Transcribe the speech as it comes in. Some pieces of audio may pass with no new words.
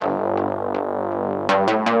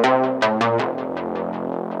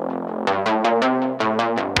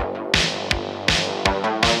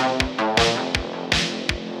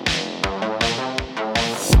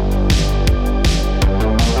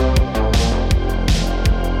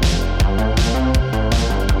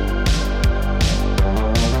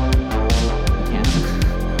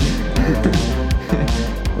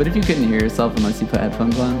couldn't hear yourself unless you put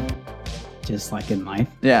headphones on? Just like in life.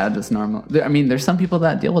 Yeah, just normal. I mean, there's some people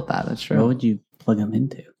that deal with that. That's true. What would you plug them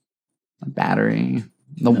into? A battery,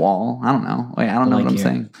 the wall. I don't know. Wait, I don't know what I'm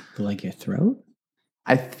saying. Like your throat?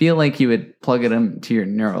 I feel like you would plug it into your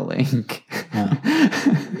Neuralink.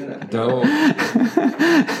 Don't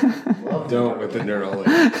with the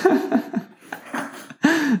Neuralink.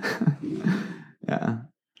 Yeah.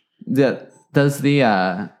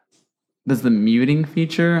 Does the muting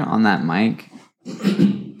feature on that mic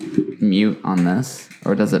mute on this,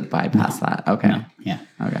 or does it bypass that? Okay. No. Yeah.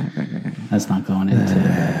 Okay. That's not going into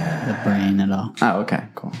the brain at all. Oh, okay.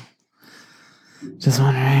 Cool. Just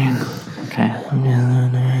wondering. Okay.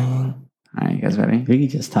 All right, you guys ready? We could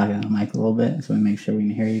just talk on the mic a little bit so we make sure we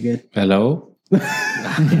can hear you good. Hello?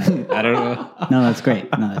 I don't know. No, that's great.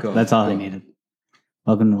 No, Cool. that's all I needed.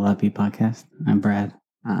 Welcome to the Lucky Podcast. I'm Brad.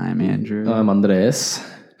 I'm Andrew. I'm Andres.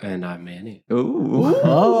 And I'm Manny. Ooh.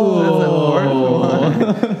 Oh. That's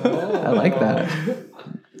important one. I like that.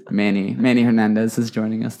 Manny Hernandez is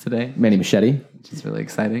joining us today, Manny Machete. which is really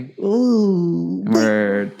exciting. Ooh. And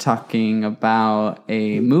we're talking about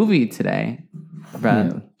a movie today.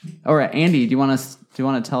 Brad. All right, Andy, do you want to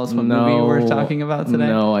tell us what movie we're talking about today?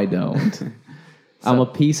 No, I don't. I'm a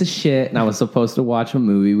piece of shit, and I was supposed to watch a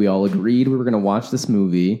movie. We all agreed we were going to watch this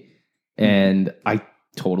movie, and I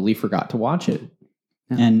totally forgot to watch it.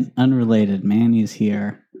 And unrelated, Manny's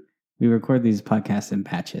here. We record these podcasts in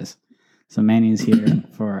patches. So Manny's here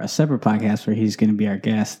for a separate podcast where he's going to be our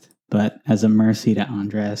guest. But as a mercy to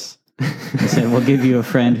Andres, he said, we'll give you a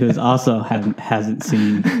friend who hasn't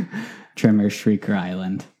seen Tremors Shrieker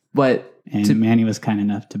Island. But And Manny was kind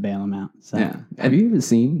enough to bail him out. So. yeah, Have you even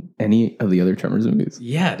seen any of the other Tremors movies?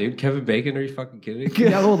 Yeah, dude. Kevin Bacon, are you fucking kidding?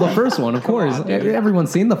 Yeah, well, the first one, of course. on, dude.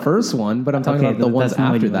 Everyone's seen the first one, but I'm talking about the ones that's not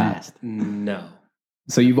what after you that. asked. No.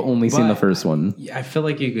 So you've only seen the But- first one. Yeah, I feel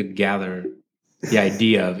like you could gather the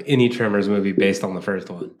idea of any Tremors movie based on the first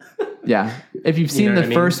one. yeah. If you've seen know the what I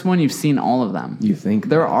mean? first one, you've seen all of them. You think?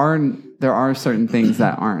 There are certain things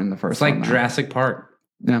that aren't in the first It's like one. though. Jurassic Park.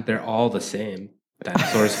 Yeah. They're all the same.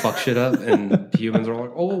 Dinosaurs fuck shit up, and humans are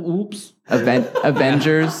like, oh, oops.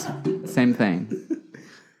 Avengers, same thing.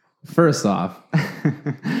 First off,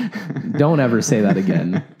 don't ever say that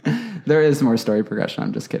again. There is more story progression.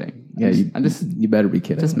 I'm just kidding. Yeah, I'm just you better be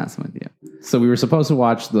kidding. messing with you. So we were supposed to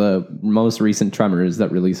watch the most recent Tremors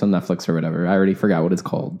that released on Netflix or whatever. I already forgot what it's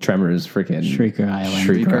called. Tremors freaking Shrieker Island.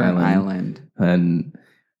 Shrieker Island. Island. And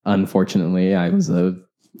unfortunately, I was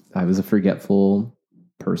a forgetful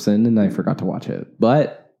person and I forgot to watch it.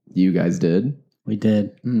 But you guys did. We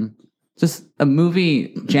did. Just a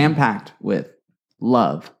movie jam-packed with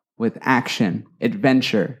love, with action,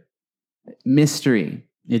 adventure, mystery.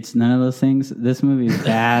 It's none of those things. This movie is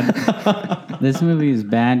bad. This movie is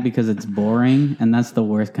bad because it's boring, and that's the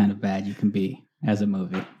worst kind of bad you can be as a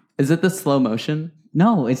movie. Is it the slow motion?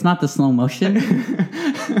 No, it's not the slow motion.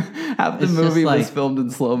 Half the It's just movie was like- filmed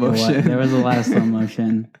in slow There motion. there was a lot of slow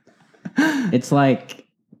motion. It's like,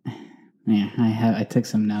 yeah, I took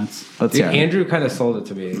some notes. Let's Dude, hear it. Andrew kind of sold it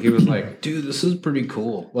to me. He was like, dude, this is pretty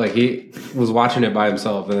cool. Like, he was watching it by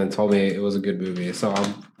himself and then told me it was a good movie. So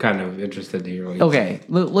I'm kind of interested to hear what he Okay,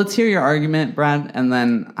 let's hear your argument, Brad, and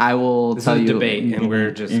then I will This tell is a you. debate, and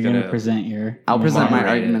we're just You're going gonna to present your. I'll present my moderate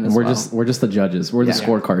it. argument as We're well. just the judges. We're the Yeah.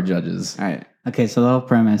 scorecard judges. All right. Okay, so the whole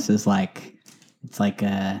premise is like, it's like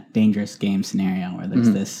a dangerous game scenario where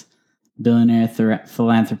there's this billionaire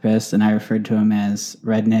philanthropist, and I referred to him as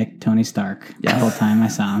Redneck Tony Stark the whole time I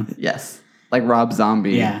saw him. Yes, like Rob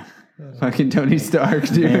Zombie. Yeah. Fucking Tony Stark,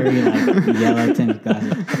 dude. Very like yellow tinted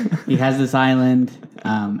glasses. He has this island,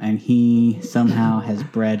 and he somehow has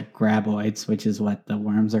bred graboids, which is what the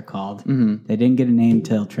worms are called. They didn't get a name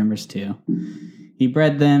till Tremors 2. He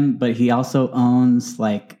bred them, but he also owns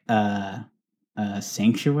like a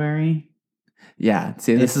sanctuary. Yeah.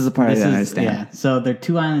 See, this is the part I didn't understand. Yeah, so they're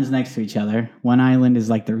two islands next to each other. One island is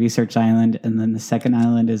like the research island, and then the second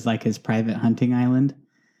island is like his private hunting island.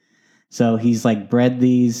 So he's like bred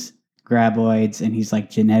these graboids, and he's like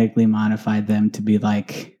genetically modified them to be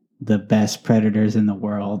like the best predators in the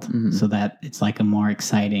world, so that it's like a more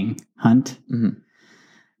exciting hunt.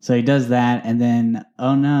 So he does that, and then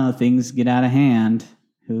oh no, things get out of hand.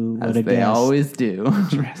 Who would As have they guessed? always do.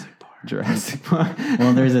 Jurassic Park.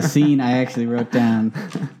 Well, there's a scene I actually wrote down,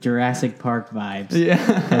 Jurassic Park vibes. Yeah.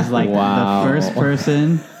 Because like Wow. the first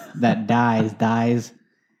person that dies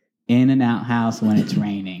in an outhouse when it's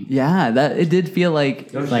raining. Yeah, that it did feel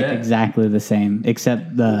like Like exactly the same,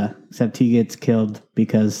 except he gets killed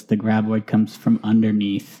because the graboid comes from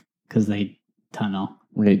underneath because they tunnel.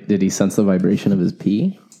 Wait, did he sense the vibration of his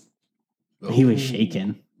pee? He was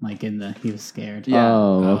shaking. Like he was scared. Yeah.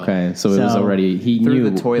 Oh, okay. So it was So, already he through knew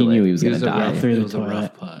the toilet. he knew he was It gonna was a die. rough, Through it the was a toilet.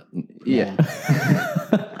 rough putt. Yeah.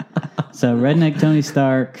 So redneck Tony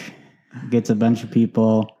Stark gets a bunch of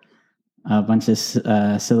people, a bunch of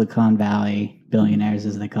Silicon Valley billionaires,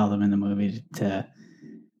 as they call them in the movie, to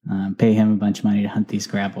pay him a bunch of money to hunt these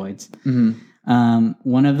graboids. Mhm.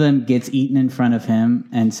 One of them gets eaten in front of him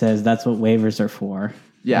and says, "That's what waivers are for."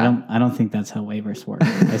 Yeah. I don't think that's how waivers work.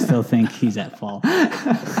 I still think he's at fault.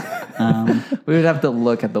 We would have to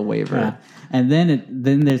look at the waiver. Yeah. And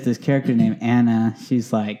then there's this character named Anna.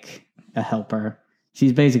 She's like a helper.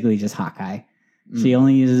 She's basically just Hawkeye. She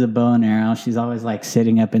only uses a bow and arrow. She's always like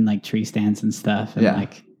sitting up in like tree stands and stuff, and Yeah.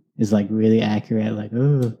 like is like really accurate. Like,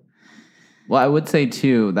 ooh, Well, I would say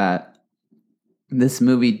too that this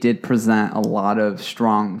movie did present a lot of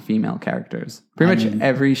strong female characters. Pretty much mean-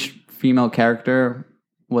 every female character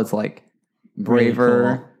was like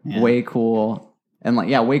braver, cool. Yeah. way cool, and like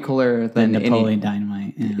way cooler than than Napoleon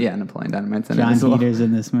Dynamite. Yeah. Yeah, Napoleon Dynamite's in it John as well. Heater's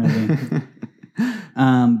in this movie.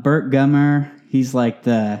 Burt Gummer, he's like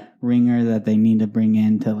the ringer that they need to bring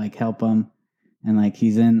in to like help them, and like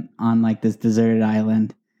he's on like this deserted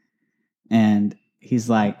island, and he's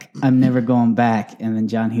like, "I'm never going back," and then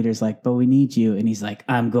John Heater's like, "But we need you," and he's like,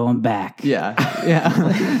 "I'm going back." Yeah,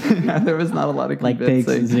 yeah. There was not a lot of Like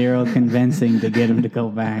convincing. takes zero convincing to get him to go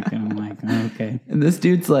back, and I'm like, oh, okay. And this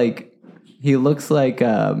dude's like, he looks like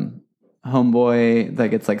homeboy that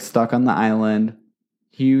gets like stuck on the island,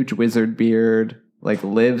 huge wizard beard, like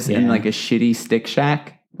lives in Yeah. like a shitty stick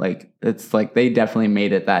shack. Like it's like they definitely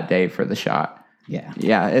made it that day for the shot. Yeah.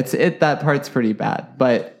 Yeah, that part's pretty bad.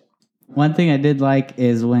 But One thing I did like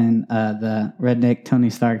is when the redneck Tony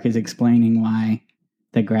Stark is explaining why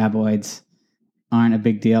the graboids aren't a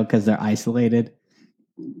big deal because they're isolated.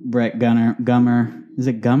 Brett Gummer, is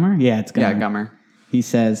it Gummer? Yeah, it's Gummer. yeah, Gummer. He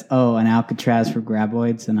says, "Oh, an Alcatraz for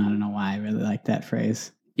graboids," and I don't know why I really like that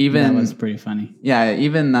phrase. Even That was pretty funny. yeah,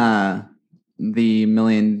 even the $1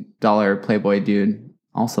 million Playboy dude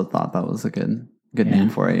also thought that was a good Yeah. name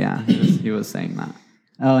for it. Yeah, he was saying that.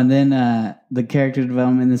 Oh, and then the character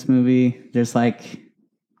development in this movie, there's like,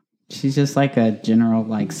 she's just like a general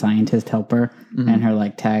like scientist helper, and her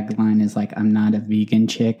like tagline is like, "I'm not a vegan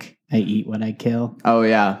chick. I eat what I kill." Oh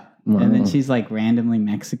yeah, And then she's like randomly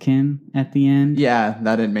Mexican at the end. yeah,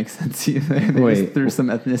 that didn't make sense either. They Wait. just threw some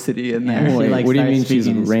ethnicity in Yeah, there. she, Wait, like, what do you starts mean she's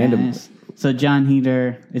speaking in random? Spanish. So John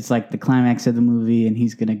Heater, it's like the climax of the movie, and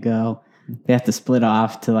he's gonna go. They have to split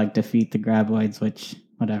off to like defeat the graboids, which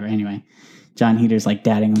whatever. Anyway, John Heater's like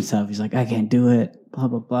dating himself. He's like, "I can't do it." Blah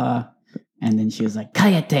blah blah. And then she was like,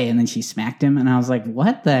 "Cállate," and then she smacked him, and I was like,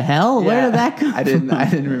 "What the hell? Where did that come I didn't. from?" I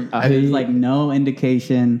didn't. There's like no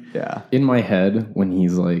indication. Yeah. In my head, when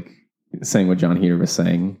he's like saying what John Heater was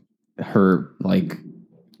saying, her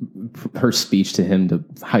speech to him to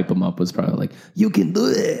hype him up was probably like, "You can do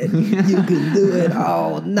it, you can do it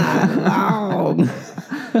all night long."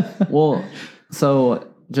 Well, so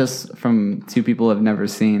just from two people who have never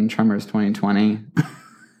seen Tremors 2020,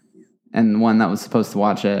 and one that was supposed to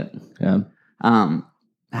watch it, Yeah,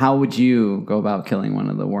 how would you go about killing one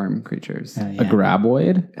of the worm creatures? Yeah. a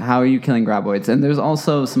graboid. How are you killing graboids? And there's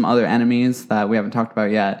also some other enemies that we haven't talked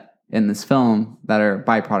about yet in this film that are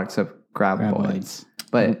byproducts of graboids. Graboids.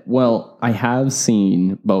 But Well, I have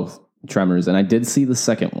seen both Tremors, and I did see the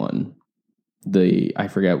second one. I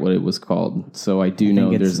forget what it was called. So I do I know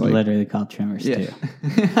think there's it's like, literally called Tremors yeah. too.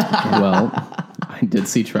 well, I did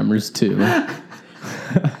see Tremors 2.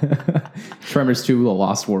 Tremors 2, The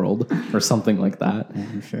Lost World, or something like that. Yeah,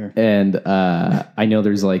 I'm sure. And I know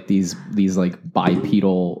there's like these like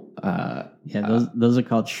bipedal. Yeah, those are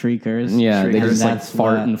called shriekers. Yeah, they Shriekers, just like that's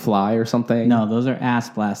fart what- and fly or something. No, those are ass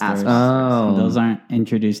blasters. Ass Oh, Those aren't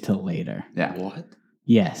introduced till later. Yeah. What?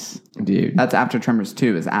 Yes. dude. That's after Tremors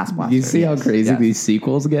 2 is Ass Blaster. You see how crazy Yes. these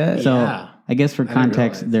sequels get? So Yeah. I guess for didn't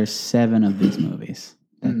context, realize. there's 7 of these movies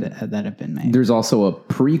that have been made. There's also a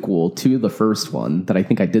prequel to the first one that I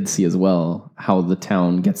think I did see as well. How the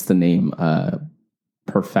town gets the name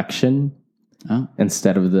Perfection Oh,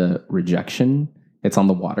 instead of the Rejection. It's on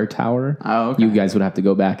the water tower. Oh, okay. You guys would have to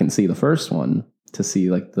go back and see the first one to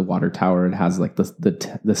see like the water tower. It has like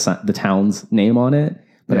the town's name on it.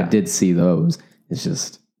 But I Yeah. did see those. It's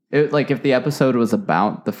just Like if the episode was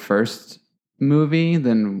about the first movie,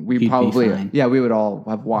 then we You'd be probably fine. we would all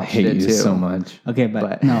have I watched hate it you too. so much. okay, but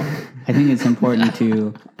But- no, I think it's important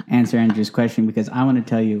to answer Andrew's question because I want to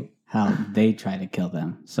tell you how they try to kill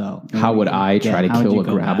them. So How would I try to how would kill you a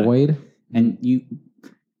go about it? graboid? And you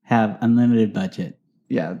have unlimited budget.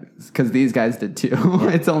 Yeah, because these guys did too.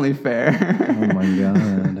 It's only fair. Oh my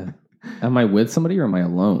god. Am I with somebody or am I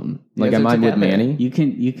alone? You Like, guys am are I with together. Manny?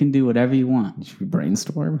 You can do whatever you want. Should we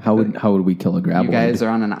brainstorm? How would we kill a graboid? You guys are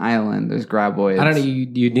on an island. There's graboids. I don't know.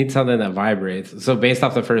 You need something that vibrates. So based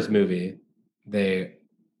off the first movie, they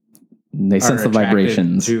They sense are the attracted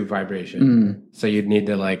vibrations. to vibration. Mm, So you'd need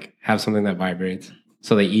to like have something that vibrates.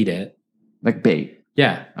 So they eat it. like bait.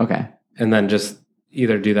 Yeah, Okay. and then just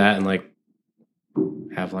either do that and like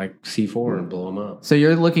have like C4 and blow them up. So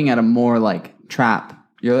you're looking at a more like trap.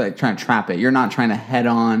 You're like trying to trap it. You're not trying to head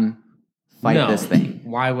on fight No. this thing.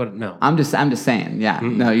 Why would no? I'm just saying. Yeah.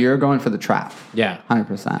 Mm. No, you're going for the trap. Yeah,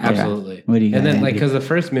 100%. Okay. absolutely. What do you And got, then like Andy? because the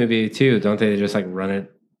first movie too, don't they just like run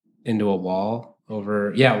it into a wall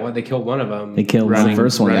over? Yeah, what they kill one of them. They kill one. running, The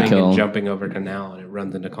first one they running kill. and jumping over a canal, and it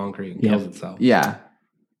runs into concrete and Yeah. kills itself. Yeah.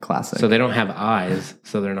 Classic. So they don't have eyes,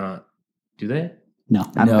 so they're not. Do they? No,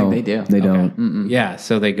 I don't think they do. They Okay. don't. Mm-mm. Yeah,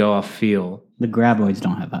 so they go off feel. the graboids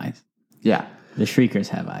don't have eyes. Yeah. The shriekers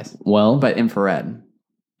have eyes. Well, But infrared.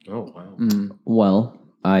 Oh wow. Mm. well,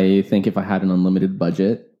 I think if I had an unlimited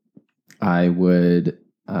budget, I would.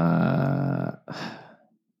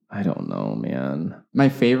 I don't know, man. My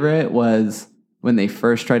favorite was when they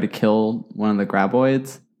first tried to kill one of the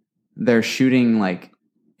graboids. They're shooting like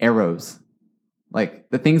arrows, like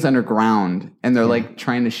the thing's underground, and they're like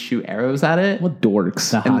trying to shoot arrows at it. What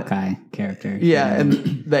dorks? The And the- Hawkeye character. Yeah, and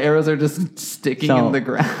the arrows are just sticking So, in the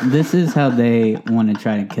ground. This is how they want to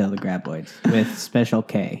try to kill the graboids with Special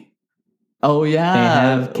K. Oh yeah, They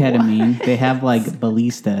have ketamine. They have like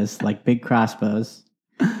ballistas, like big crossbows.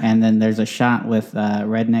 And then there's a shot with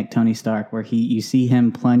redneck Tony Stark where you see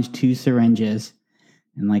him plunge 2 syringes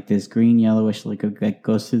and like this green yellowish liquid that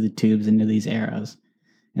goes through the tubes into these arrows,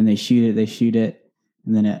 and they shoot it,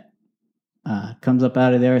 and then it comes up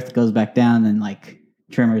out of the earth, goes back down, and like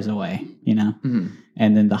tremors away, you know. Mhm.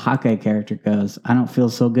 And then the Hawkeye character goes, "I don't feel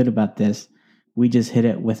so good about this. We just hit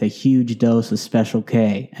it with a huge dose of Special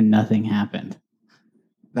K, and nothing happened."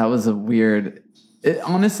 That was a weird.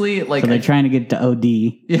 Honestly, like So they're trying to get to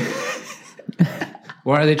OD.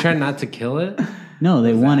 Or are they trying not to kill it? No,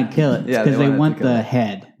 they want to kill it Yeah, because they they want it want to kill the it.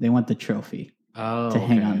 head. They want the trophy Oh, to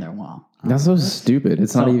hang okay. on their wall. That's so stupid.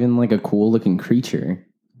 It's not So- even like a cool looking creature.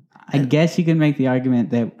 I guess you can make the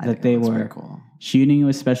argument that, I think they that's were very cool. shooting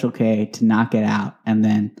with Special K to knock it out, and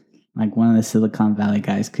then like one of the Silicon Valley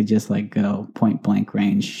guys could just like go point blank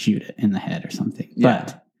range, shoot it in the head or something. Yeah.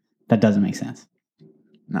 But that doesn't make sense.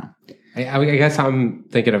 No, I guess I'm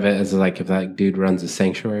thinking of it as like if that dude runs a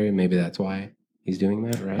sanctuary, maybe that's why he's doing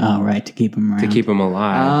that, right? Oh, right, to keep them around. To keep them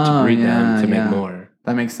alive, Oh, to breed yeah, them, to yeah. make more.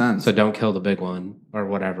 that makes sense. So don't kill the big one or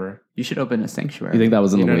whatever. You should open a sanctuary. You think that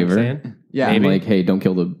was in You the know what I'm waiver? saying? Yeah, Maybe. Like, hey, don't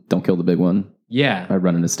kill the big one. Yeah, I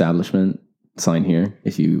run an establishment. Sign here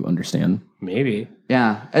if you understand. maybe.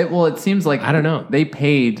 yeah. It seems like I don't know. they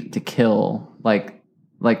paid to kill like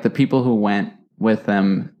the people who went with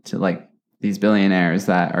them to like these billionaires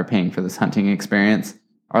that are paying for this hunting experience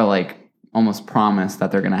are like almost promised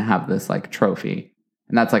that they're gonna have this like trophy,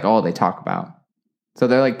 and that's like all they talk about. So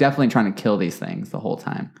they're like definitely trying to kill these things the whole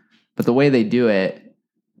time. But the way they do it,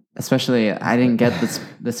 especially, I didn't get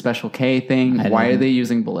the Special K thing. I Why are didn't. they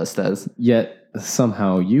using ballistas? Yet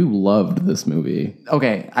somehow you loved this movie.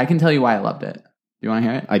 Okay, I can tell you why I loved it. You want to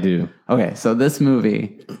hear it? I do. Okay, so this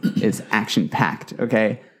movie is action packed.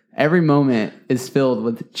 Okay, every moment is filled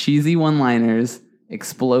with cheesy one-liners,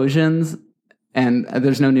 explosions, and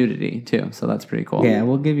there's no nudity too. So that's pretty cool. Yeah,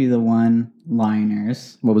 we'll give you the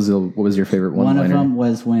one-liners. What was your favorite One of one-liner? them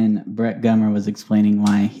was when Brett Gummer was explaining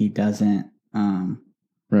why he doesn't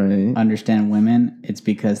Right. understand women. It's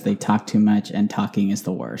because they talk too much, and talking is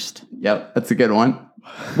the worst. Yep, that's a good one.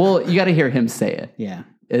 Well, you got to hear him say it. Yeah.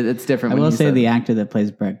 It's different. I when will you say said- the actor that plays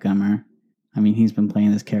Brett Gummer, I mean, he's been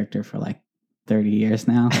playing this character for like 30 years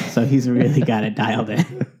now, so he's really got it dialed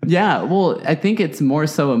in. Yeah, well, I think it's more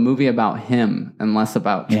so a movie about him and less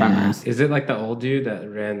about Yeah. Tremors. Is it like the old dude that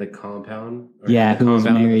ran the compound? Or Yeah, the who was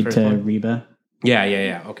compound in the married first to one? Reba.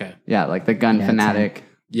 Yeah. Okay. Yeah, like the gun Yeah, it's fanatic.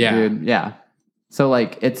 Yeah. Dude, yeah. So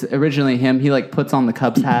like it's originally him. He like puts on the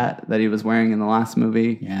Cubs hat that he was wearing in the last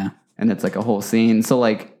movie, Yeah. and it's like a whole scene. So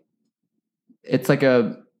like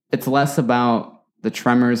it's less about the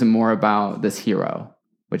Tremors and more about this hero,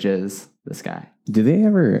 which is this guy. Did they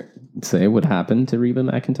ever say what happened to Reba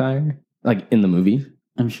McEntire? Like in the movie?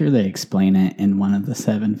 I'm sure they explain it in one of the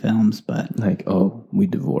 7 films, but Like, oh, we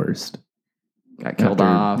divorced. Got killed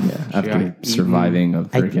off. Yeah, got after eaten. surviving a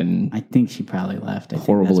freaking I think she probably left. I think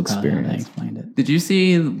Horrible that's probably how they experience. explained it. Did you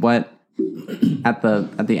see what at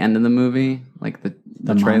the end of the movie, like the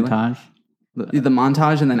The trailer, montage. the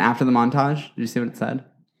montage, and then after the montage, did you see what it said?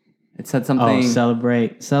 It said something.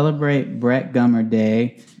 Oh, celebrate Brett Gummer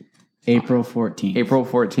Day April 14th. April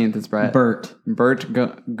 14th is Brett. Bert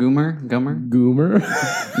Goomer? Goomer. Goomer.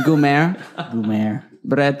 Gumer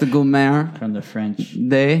Brett Goomer from the French.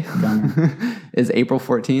 Day Gummer. is April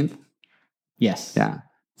 14th. Yes. Yeah.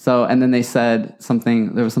 So, and then they said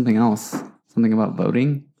something, there was something else. Something about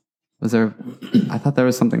voting. Was there? I thought there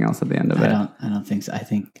was something else at the end of it. I don't think so.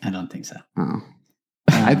 I don't think so. Oh.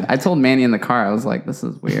 I told Manny in the car, I was like, this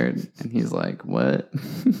is weird. And he's like, what?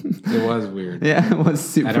 It was weird. Yeah, it was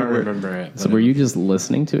super I don't weird. remember it. So were you just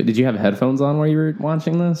listening to it? Did you have headphones on while you were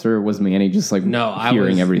watching this, or was Manny just like No, I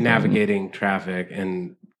hearing was everything? navigating traffic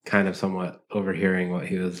and kind of somewhat overhearing what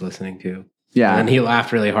he was listening to. Yeah. And he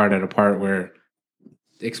laughed really hard at a part where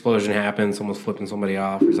the explosion happened, someone's flipping somebody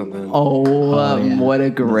off or something. Yeah. What a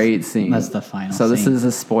great scene. That's the final So this scene. is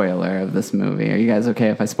a spoiler of this movie. Are you guys okay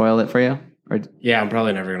if I spoil it for you? Or Yeah, I'm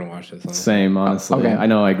probably never going to watch this. honestly. Same, honestly. okay. I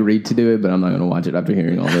know I agreed to do it, but I'm not going to watch it after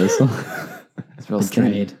hearing all this. it's real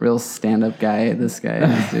Betrayed. real stand-up guy. This guy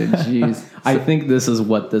is, dude. Jeez. I think this is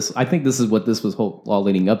what this was all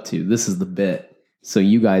leading up to. This is the bit. So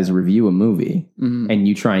you guys review a movie and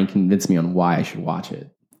you try and convince me on why I should watch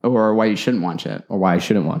it Or why you shouldn't watch it. or why I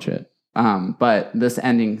shouldn't watch it. But this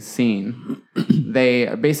ending scene,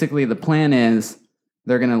 they basically, the plan is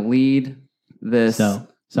they're gonna lead this.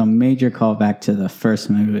 So major callback to the first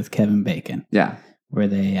movie with Kevin Bacon, Yeah. where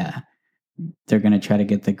they're going to try to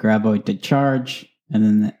get the graboid to charge and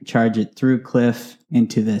then charge it through Cliff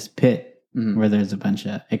into this pit Mhm. where there's a bunch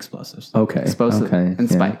of explosives. Okay. Explosive okay. and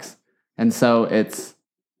yeah. spikes. And so it's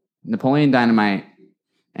Napoleon Dynamite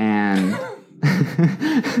and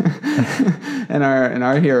and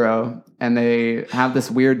our hero, and they have this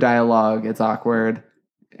weird dialogue. It's awkward.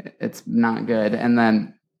 It's not good. And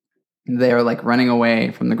then they are like running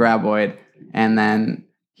away from the graboid, and then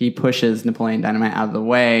he pushes Napoleon Dynamite out of the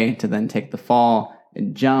way to then take the fall.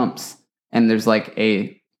 It jumps, and there's like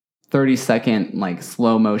a 30-second like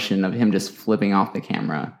slow motion of him just flipping off the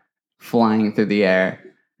camera, flying through the air,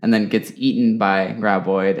 and then gets eaten by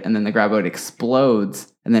graboid, and then the graboid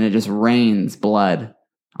explodes, and then it just rains blood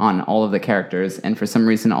on all of the characters, and for some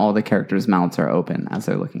reason all the characters' mouths are open as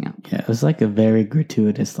they're looking out. Yeah, it was like a very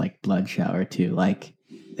gratuitous like blood shower too. Like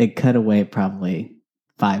it cut away probably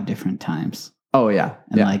 5 different times. Oh yeah.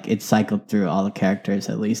 And Yeah. like it cycled through all the characters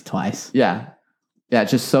at least twice. Yeah. Yeah,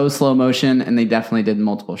 just so slow motion, and they definitely did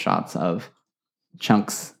multiple shots of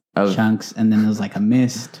chunks of Chunks, and then there was like a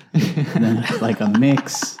mist, and then like a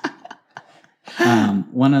mix.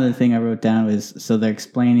 One other thing I wrote down was, so they're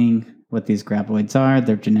explaining what these graboids are.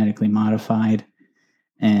 They're genetically modified.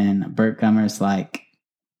 And Burt Gummer's like,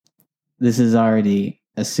 this is already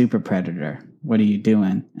a super predator. What are you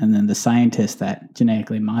doing? And then the scientist that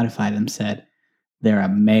genetically modified them said, they're a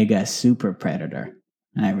mega super predator.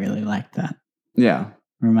 And I really liked that. Yeah.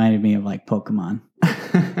 Reminded me of like Pokemon,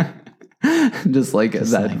 Just like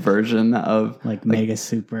Just that like- version of like mega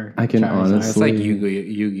super. I can Charizard. It's like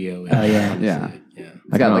honestly- Yu-Gi-Oh! Oh, yeah. honestly. Yeah. Yeah.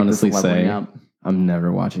 I got can like honestly this leveling say- up. I'm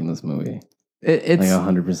never watching this movie. It's Like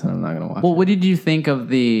 100%, I'm not going to watch well. it. What did you think of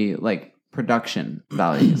the like production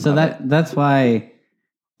value? So of that's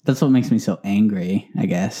what makes me so angry, I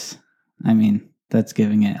guess. I mean, that's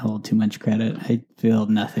giving it a little too much credit. I feel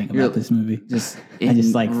nothing about You're- this movie. just I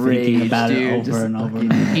just like thinking enraged, about it dude. over Just and over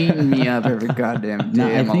fucking and over. eating me up every goddamn No,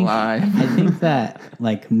 day I'm alive. I think that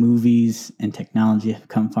like movies and technology have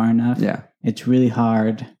come far enough. Yeah. It's really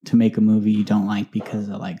hard to make a movie you don't like because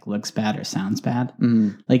it like looks bad or sounds bad.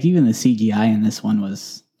 Mhm. Like even the CGI in this one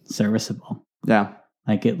was serviceable. Yeah.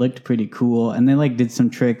 Like it looked pretty cool, and they like did some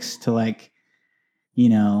tricks to like, you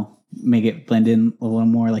know, make it blend in a little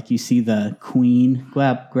more. Like you see the queen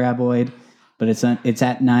graboid, but it's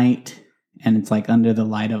at night and it's like under the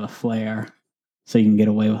light of a flare, so you can get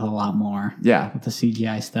away with a lot more Yeah. with the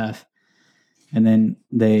CGI stuff. And then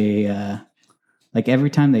they like every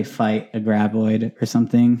time they fight a graboid or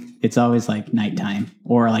something, it's always like nighttime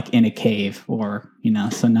or like in a cave, or you know,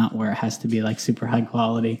 so not where it has to be like super high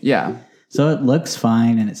quality. Yeah. So it looks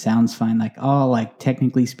fine and it sounds fine. Like, oh, like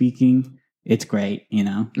technically speaking, it's great, you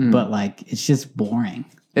know, but like it's just boring.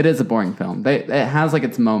 It is a boring film. It has like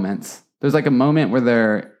its moments. There's like a moment where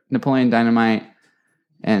they're Napoleon Dynamite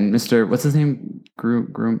and Mr. What's his name?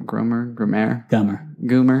 Goomer.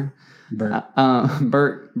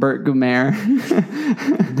 Bert Goomer.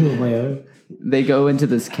 They go into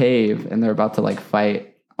this cave and they're about to like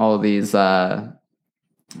fight all of these streakers.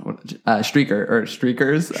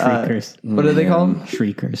 Shriekers. What are they called?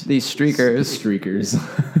 Shriekers. These streakers.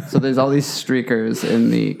 Streakers. So there's all these streakers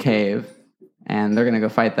in the cave, and they're gonna go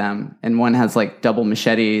fight them. And one has like double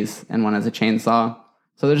machetes, and one has a chainsaw.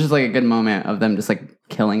 So there's just like a good moment of them just like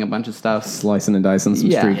killing a bunch of stuff. Slicing and dicing some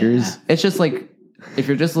Yeah. streakers. It's just like if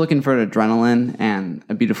you're just looking for adrenaline and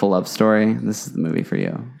a beautiful love story, this is the movie for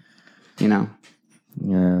you. You know?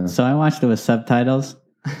 Yeah. So I watched it with subtitles.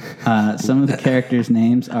 Some of the characters'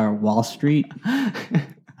 names are Wall Street,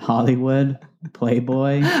 Hollywood,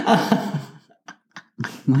 Playboy.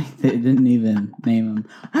 Like they didn't even name them.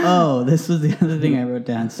 Oh, this was the other thing I wrote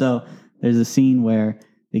down. So there's a scene where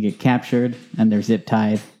they get captured and they're zip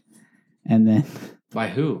tied, and then By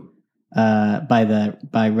who?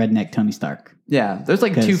 by redneck Tony Stark. Yeah, there's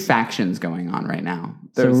like two 'Cause- factions going on right now.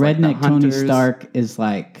 So There's like the redneck Tony hunters. Stark is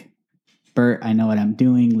like, Bert, I know what I'm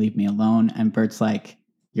doing. Leave me alone. And Bert's like,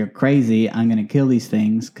 you're crazy. I'm going to kill these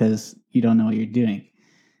things because you don't know what you're doing.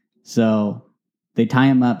 So they tie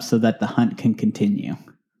him up so that the hunt can continue.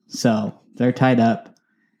 So they're tied up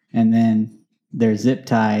and then they're zip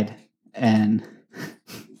tied. And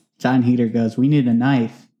John Heater goes, we need a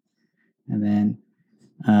knife. And then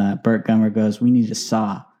Bert Gummer goes, we need a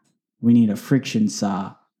saw. We need a friction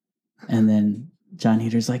saw. And then John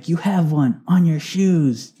Heater's like, you have one on your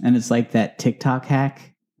shoes. And it's like that TikTok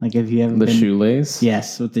hack. Like, have you ever The been... shoelace?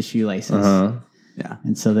 Yes, with the shoelaces. Uh-huh. Yeah.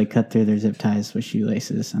 And so they cut through their zip ties with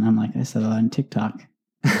shoelaces. And I'm like, I saw that on TikTok.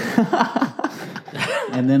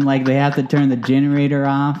 And then, like, they have to turn the generator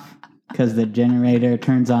off because the generator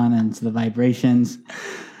turns on and it's the vibrations.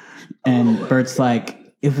 And Bert's like,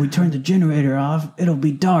 if we turn the generator off, it'll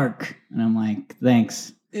be dark. And I'm like,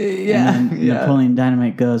 thanks. Yeah, And then Napoleon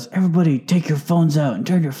Dynamite goes, everybody take your phones out and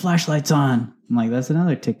turn your flashlights on. I'm like, that's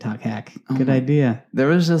another TikTok hack. Good idea. There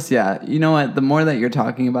was just, you know what? The more that you're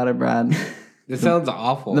talking about it, Brad, This sounds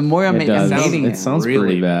awful. the more I'm It does. hating It it. sounds really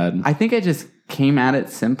pretty bad. I think I just came at it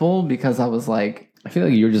simple because I was like, I feel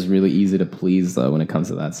like you're just really easy to please, though, when it comes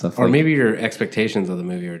to that stuff. or Like, maybe your expectations of the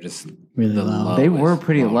movie are just Really the low. they lowest were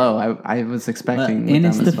pretty bar. low. I was But expecting in with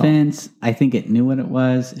its them as well. defense, I think it knew what it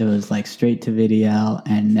was. It was like straight to video,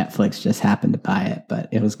 and Netflix just happened to buy it. But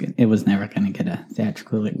it was never going to get a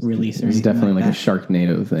theatrical release. Or it was anything definitely like that. a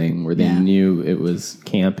Sharknado thing where they Yeah. knew it was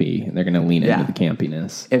campy and they're going to lean Yeah. into the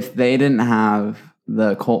campiness. If they didn't have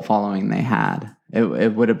the cult following they had,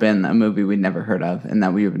 it would have been a movie we'd never heard of and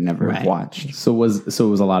that we would never have Right. watched. So it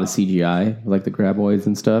was a lot of CGI, like the graboids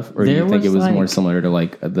and stuff, or do There you think it was, was more like- similar to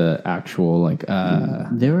like the actual like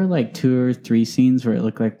There were like 2 or 3 scenes where it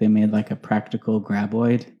looked like they made like a practical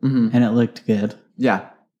graboid, Hmm. and it looked good. Yeah.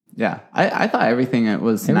 I thought everything it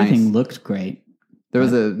was Everything nice. looked great. There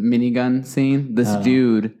was a minigun scene. This Oh.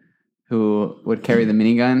 dude who would carry the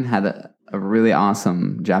minigun had a really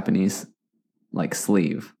awesome Japanese like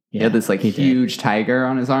sleeve. He Yeah, had this like he did. huge tiger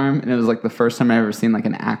on his arm, and it was like the first time I ever seen like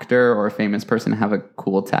an actor or a famous person have a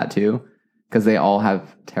cool tattoo because they all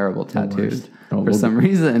have terrible tattoos Oh, for some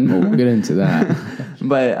reason. we'll get into that.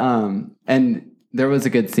 But and there was a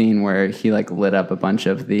good scene where he like lit up a bunch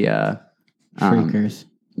of the Freakers.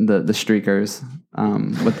 the streakers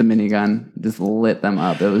with the minigun, just lit them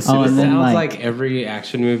up. It was Oh, super and cool. then, Sounds like- like every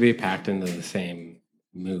action movie packed into the same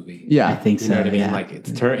movie. I Yeah, think You so. know what I mean? Yeah. Like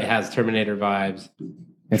it has Terminator vibes,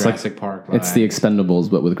 It's like Jurassic Park vibes. it's the Expendables,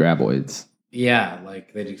 but with graboids. Yeah,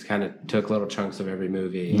 like they just kind of took little chunks of every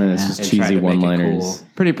movie. And then it's Yeah. just And tried cheesy to make it one-liners. cool.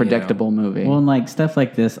 pretty predictable movie. Well, and like stuff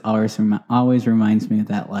like this always reminds me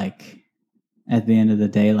that like at the end of the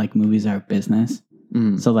day, like movies are a business.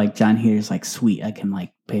 Mhm. So like John Here's like, sweet, I can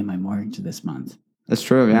like pay my mortgage this month. That's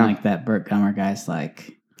true. And Yeah, like that Burt Gummer guy's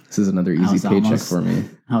like, This is another I easy was paycheck almost- for me.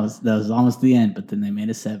 that was almost the end, but then they made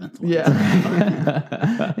a 7th one.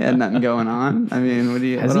 yeah. Yeah, nothing going on. I mean, what do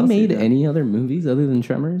you? Has what he else made do? any other movies other than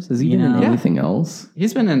Tremors? Has he You been in know- anything else?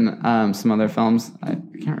 He's been in some other films. I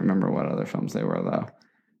can't remember what other films they were though,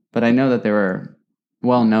 but I know that they were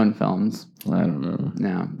well-known films. I don't know.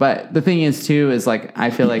 No, but the thing is too is like I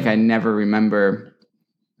feel like I never remember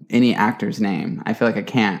any actor's name. I feel like I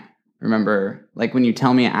can't remember. Like when you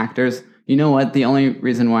tell me actors, you know what? The only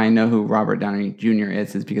reason why I know who Robert Downey Jr.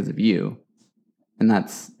 is because of you, and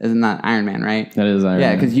isn't that Iron Man, right? That is Iron Yeah,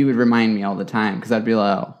 Man. because you would remind me all the time. Because I'd be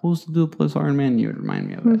like, "Who's the dude who plays Iron Man?" You would remind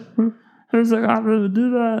me of it. I was like, "I'm gonna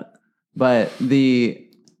do that." But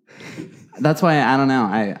that's why I don't know.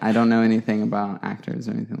 I don't know anything about actors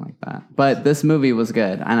or anything like that. But this movie was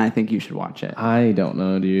good, and I think you should watch it. I don't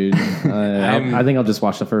know, dude. I think I'll just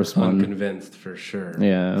watch the first one. Unconvinced for sure.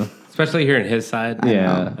 Yeah. Especially hearing his side.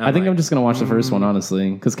 Yeah, I think like, I'm just gonna watch the first one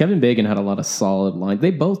honestly, because Kevin Bacon had a lot of solid lines.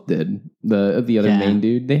 They both did. The other Yeah. main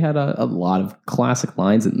dude, they had a lot of classic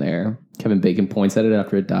lines in there. Kevin Bacon points at it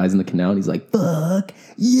after it dies in the canal, and he's like, "Fuck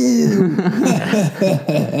you."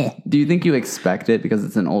 Do you think you expect it because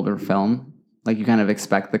it's an older film? Like you kind of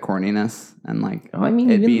expect the corniness and like I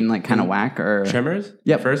mean, it even- being like kind of whack or Tremors?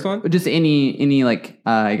 Yep. The first one? just any like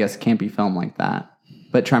I guess campy film like that.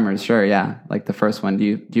 But Tremors, sure, yeah. Like the first one,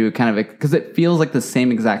 do you kind of, because it feels like the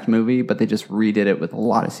same exact movie, but they just redid it with a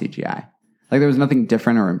lot of CGI. Like there was nothing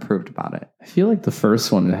different or improved about it. I feel like the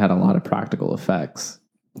first one had a lot of practical effects,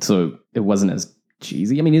 so it wasn't as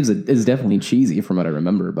cheesy. I mean, it was definitely cheesy from what I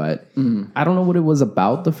remember, but I don't know what it was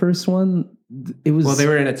about the first one. It was they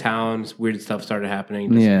were in a town, weird stuff started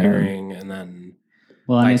happening, disappearing, and then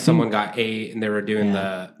like someone got ate, and they were doing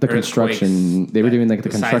the construction. They were doing like the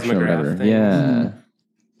construction or whatever. Thing. Yeah.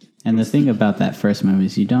 And the thing about that first movie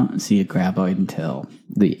is you don't see a graboid until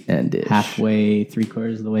the end, halfway,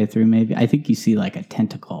 3/4 of the way through, maybe. I think you see like a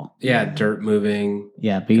tentacle. Yeah, dirt moving.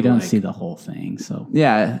 Yeah, but you don't see the whole thing. So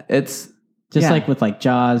yeah, it's just like with like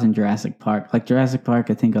Jaws and Jurassic Park. Like Jurassic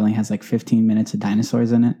Park, I think only has like 15 minutes of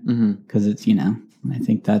dinosaurs in it because it's I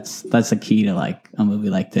think that's a key to like a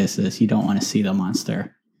movie like this is you don't want to see the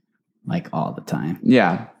monster like all the time.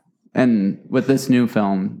 Yeah. And with this new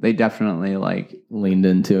film, they definitely like leaned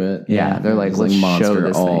into it. Yeah, they're like, let's show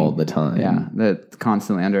this all thing. the time. Yeah, that's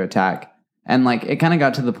constantly under attack. And like it kind of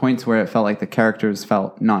got to the points where it felt like the characters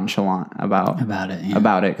felt nonchalant about it. Yeah.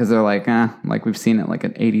 About it because they're like we've seen it like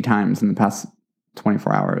 80 times in the past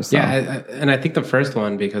 24 hours. So. Yeah, and I think the first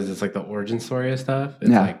one, because it's like the origin story of stuff,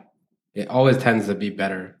 it's like it always tends to be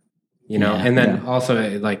better, and then also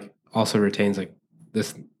it like also retains like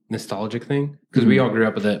this nostalgic thing because we all grew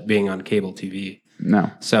up with it being on cable TV.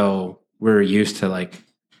 No. So we're used to like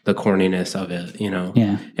the corniness of it,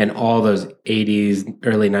 Yeah. And all those 80s,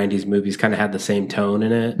 early 90s movies kind of had the same tone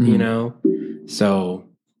in it, So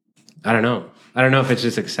I don't know. I don't know if it's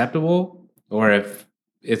just acceptable or if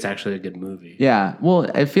it's actually a good movie. Yeah.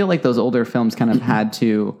 Well, I feel like those older films kind of had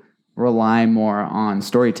to rely more on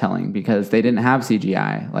storytelling because they didn't have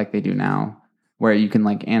CGI like they do now, where you can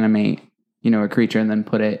like animate a creature and then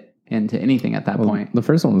put it into anything at that point. The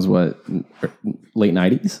first one was what, late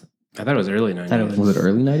 90s? I thought it was early 90s. Was it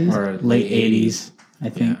early 90s? Or late 80s, I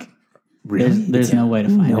think. Yeah. Really? There's no way to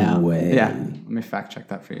find out. No way. Yeah. Let me fact check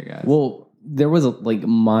that for you guys. Well, there was like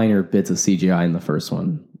minor bits of CGI in the first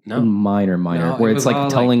one. No. Minor, No, where it it's was like all,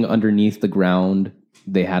 telling underneath the ground.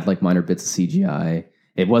 They had like minor bits of CGI.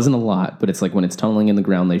 It wasn't a lot, but it's like when it's tunneling in the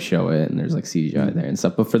ground, they show it, and there's like CGI there and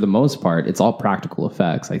stuff. But for the most part, it's all practical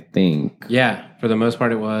effects, I think. Yeah, for the most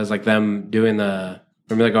part, it was like them doing remember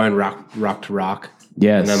they're going rock to rock?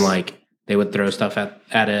 Yes. And then like they would throw stuff at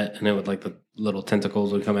it, and it would like the little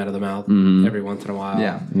tentacles would come out of the mouth every once in a while.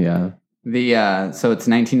 yeah. Yeah. So it's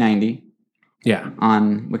 1990. Yeah.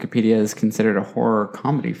 On Wikipedia is considered a horror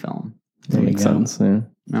comedy film. That makes sense. Yeah.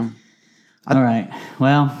 No. All right.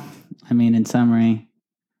 Well, I mean, in summary,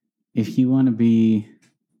 if you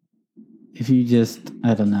just,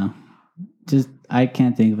 I don't know, I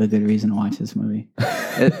can't think of a good reason to watch this movie.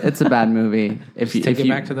 It's a bad movie. If you Take it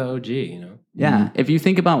back to the OG, Yeah. If you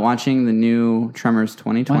think about watching the new Tremors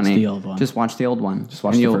 2020, Watch the old one. Just watch the old one. Just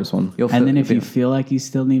watch the first one. And then if you feel like you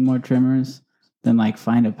still need more Tremors, then like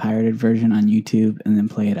find a pirated version on YouTube and then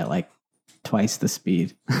play it at like twice the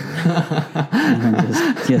speed. And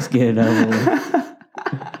then just get it over with.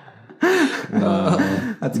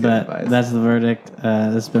 That's good But advice. that's the verdict. This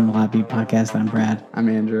has been the Lot Beat Podcast. I'm Brad. I'm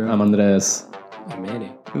Andrew. I'm Andres. I'm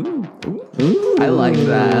Manny. Ooh. I like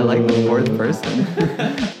that. I like the fourth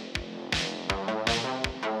person.